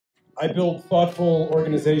I build thoughtful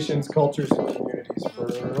organizations, cultures, and communities for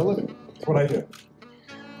a living. That's what I do.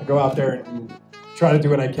 I go out there and try to do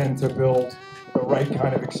what I can to build the right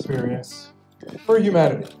kind of experience for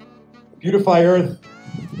humanity. Beautify Earth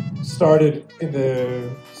started in the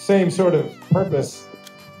same sort of purpose.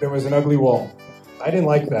 There was an ugly wall. I didn't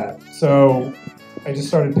like that. So I just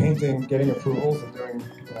started painting, getting approvals, and doing,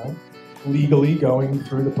 legally going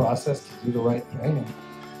through the process to do the right thing. And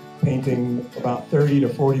painting about 30 to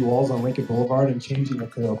 40 walls on Lincoln Boulevard and changing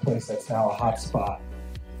it to a place that's now a hot spot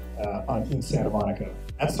in Santa Monica.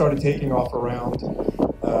 That started taking off around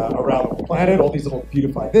the planet, all these little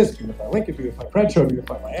beautify this, beautify Lincoln, beautify Crenshaw,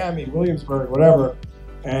 beautify Miami, Williamsburg, whatever,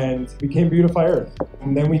 and it became Beautify Earth.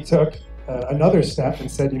 And then we took another step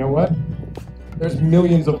and said, you know what? There's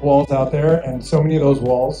millions of walls out there, and so many of those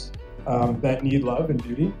walls that need love and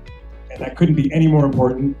beauty, and that couldn't be any more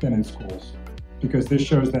important than in schools. Because this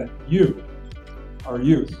shows that you, our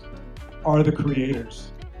youth, are the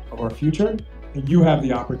creators of our future, and you have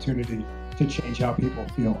the opportunity to change how people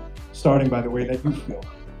feel, starting by the way that you feel.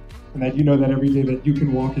 And that you know that every day that you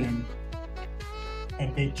can walk in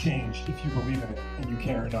and make change if you believe in it, and you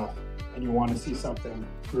care enough, and you want to see something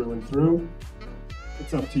through and through,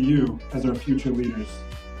 it's up to you as our future leaders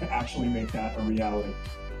to actually make that a reality.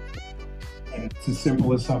 And it's as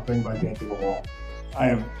simple as something by painting a wall. I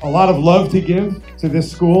have a lot of love to give to this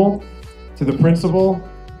school, to the principal.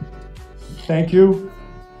 Thank you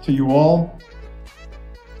to you all,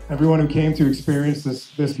 everyone who came to experience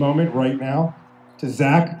this moment right now, to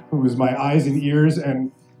Zach, who was my eyes and ears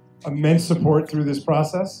and immense support through this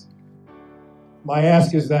process. My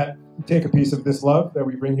ask is that you take a piece of this love that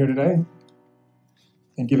we bring here today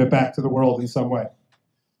and give it back to the world in some way.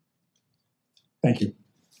 Thank you.